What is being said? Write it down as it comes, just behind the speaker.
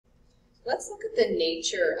Let's look at the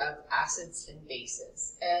nature of acids and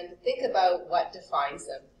bases and think about what defines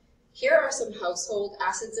them. Here are some household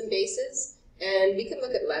acids and bases, and we can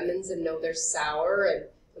look at lemons and know they're sour, and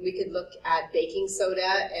we could look at baking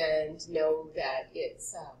soda and know that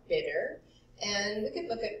it's bitter. And we could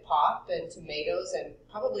look at pop and tomatoes and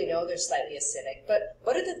probably know they're slightly acidic. But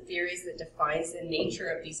what are the theories that defines the nature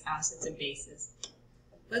of these acids and bases?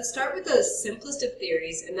 Let's start with the simplest of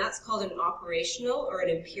theories, and that's called an operational or an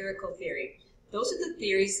empirical theory. Those are the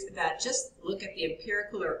theories that just look at the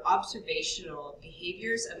empirical or observational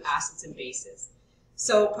behaviors of acids and bases.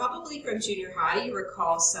 So probably from junior high you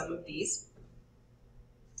recall some of these.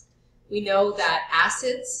 We know that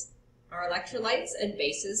acids are electrolytes and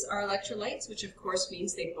bases are electrolytes, which of course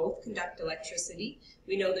means they both conduct electricity.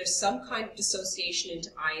 We know there's some kind of dissociation into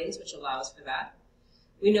ions, which allows for that.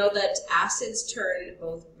 We know that acids turn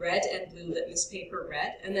both red and blue litmus paper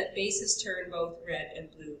red, and that bases turn both red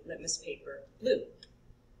and blue litmus paper blue.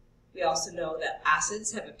 We also know that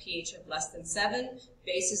acids have a pH of less than 7,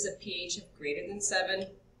 bases a pH of greater than 7,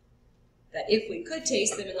 that if we could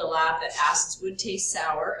taste them in the lab, that acids would taste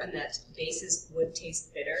sour and that bases would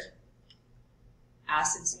taste bitter.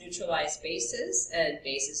 Acids neutralize bases, and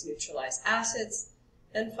bases neutralize acids,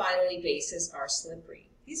 and finally bases are slippery.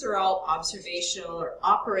 These are all observational or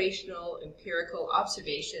operational empirical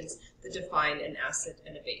observations that define an acid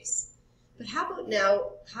and a base. But how about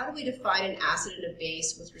now, how do we define an acid and a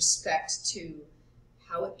base with respect to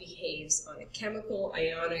how it behaves on a chemical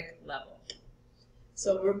ionic level?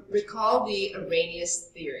 So recall the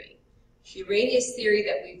Arrhenius theory. The Arrhenius theory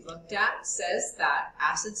that we've looked at says that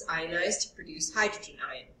acids ionize to produce hydrogen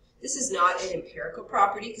ion. This is not an empirical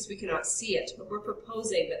property because we cannot see it, but we're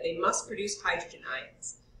proposing that they must produce hydrogen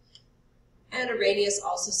ions. And Arrhenius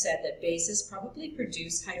also said that bases probably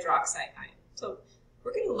produce hydroxide ion. So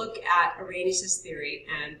we're going to look at Arrhenius' theory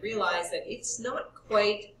and realize that it's not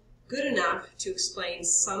quite good enough to explain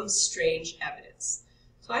some strange evidence.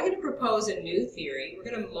 So I'm going to propose a new theory. We're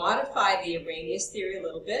going to modify the Arrhenius theory a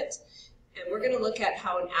little bit, and we're going to look at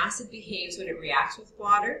how an acid behaves when it reacts with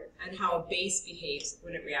water and how a base behaves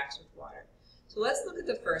when it reacts with water. So let's look at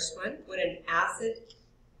the first one, when an acid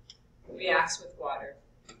reacts with water.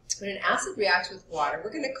 When an acid reacts with water,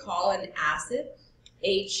 we're going to call an acid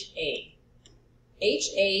HA.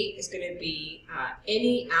 HA is going to be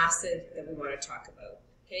any acid that we want to talk about.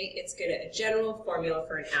 Okay, it's a general formula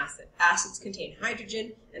for an acid. Acids contain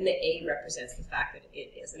hydrogen, and the A represents the fact that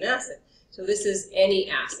it is an acid. So this is any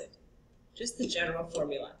acid, just the general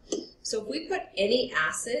formula. So if we put any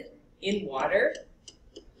acid in water,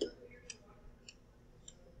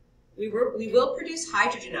 we will produce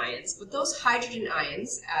hydrogen ions, but those hydrogen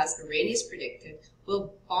ions, as Arrhenius predicted,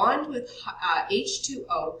 will bond with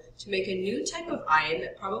H2O to make a new type of ion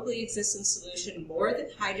that probably exists in solution more than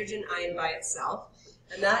hydrogen ion by itself,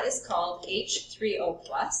 and that is called H3O+.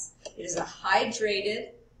 It is a hydrated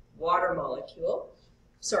water molecule,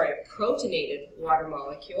 a protonated water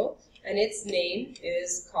molecule, and its name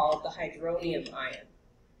is called the hydronium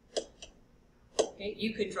ion. Okay,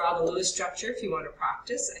 you could draw the Lewis structure if you want to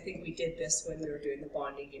practice. I think we did this when we were doing the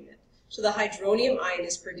bonding unit. So the hydronium ion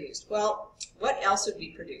is produced. Well, what else would be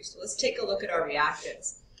produced? Let's take a look at our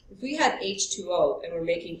reactants. If we had H2O and we're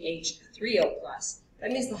making H3O+,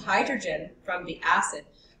 that means the hydrogen from the acid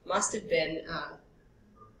must have been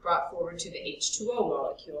brought forward to the H2O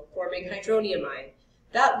molecule, forming hydronium ion.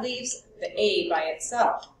 That leaves the A by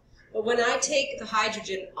itself. But when I take the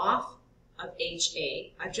hydrogen off of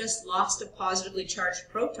HA, I've just lost a positively charged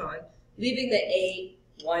proton, leaving the A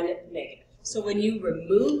 1 negative. So when you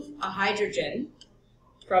remove a hydrogen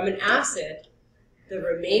from an acid, the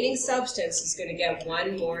remaining substance is going to get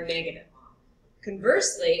 1 more negative.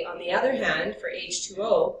 Conversely, on the other hand, for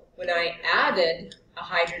H2O, when I added a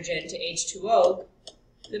hydrogen to H2O,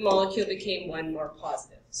 the molecule became 1 more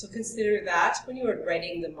positive. So consider that when you are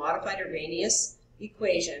writing the modified Arrhenius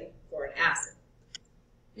equation for an acid.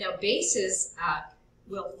 Now bases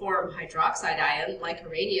will form hydroxide ion, like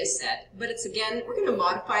Arrhenius said, but it's again, we're going to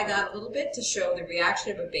modify that a little bit to show the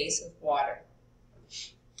reaction of a base with water.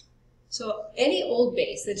 So any old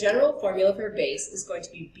base, the general formula for a base is going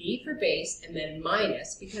to be B for base and then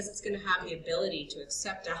minus, because it's going to have the ability to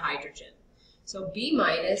accept a hydrogen. So B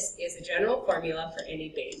minus is the general formula for any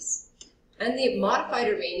base. And the modified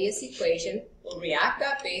Arrhenius equation will react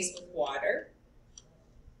that base with water.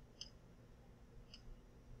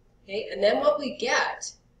 Okay, and then what we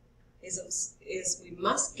get is we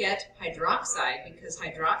must get hydroxide, because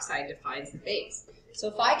hydroxide defines the base. So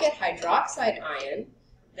if I get hydroxide ion,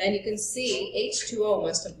 then you can see H2O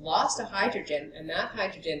must have lost a hydrogen, and that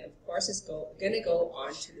hydrogen, of course, is going to go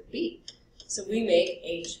on to the B. So we make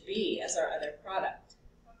HB as our other product.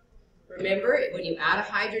 Remember, when you add a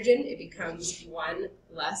hydrogen, it becomes one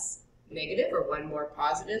less negative or one more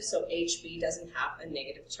positive, so HB doesn't have a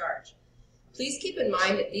negative charge. Please keep in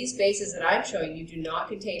mind that these bases that I'm showing you do not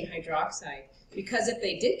contain hydroxide, because if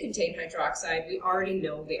they did contain hydroxide, we already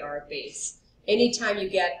know they are a base. Anytime you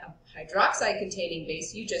get a hydroxide-containing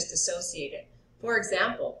base, you just dissociate it. For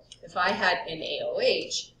example, if I had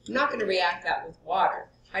NaOH, I'm not going to react that with water.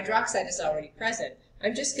 Hydroxide is already present.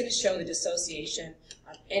 I'm just going to show the dissociation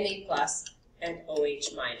of Na plus and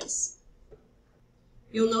OH minus.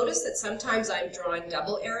 You'll notice that sometimes I'm drawing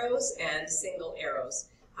double arrows and single arrows.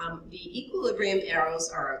 The equilibrium arrows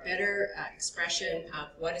are a better expression of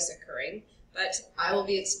what is occurring, but I will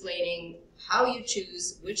be explaining how you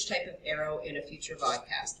choose which type of arrow in a future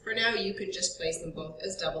vodcast. For now, you can just place them both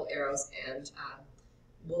as double arrows, and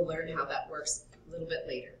we'll learn how that works a little bit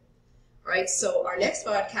later. All right, so our next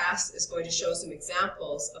vodcast is going to show some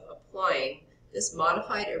examples of applying this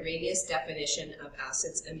modified Arrhenius definition of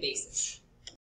acids and bases.